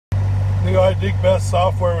New IdigBest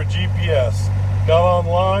software with GPS. Got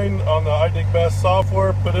online on the IdigBest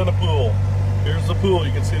software, put in a pool. Here's the pool.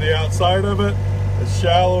 You can see the outside of it. It's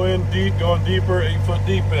shallow in, deep, going deeper, 8 foot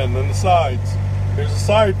deep in. Then the sides. Here's the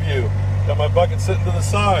side view. Got my bucket sitting to the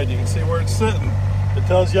side. You can see where it's sitting. It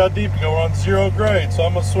tells you how deep to go. We're on 0 grade. So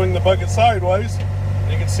I'm going to swing the bucket sideways.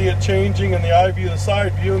 And you can see it changing in the eye view, the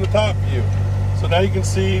side view, and the top view. So now you can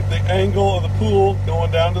see the angle of the pool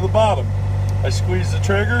going down to the bottom. I squeeze the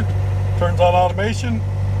trigger, turns on automation,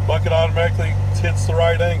 bucket automatically hits the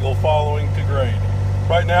right angle following to grade.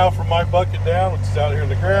 Right now from my bucket down, which is out here in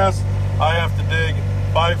the grass, I have to dig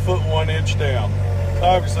 5 foot 1 inch down. So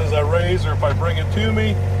obviously as I raise or if I bring it to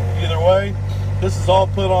me, either way, this is all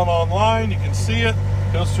put on online. You can see it,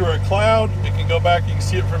 goes through a cloud. It can go back, you can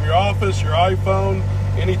see it from your office, your iPhone,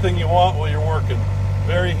 anything you want while you're working.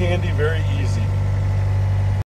 Very handy, very easy.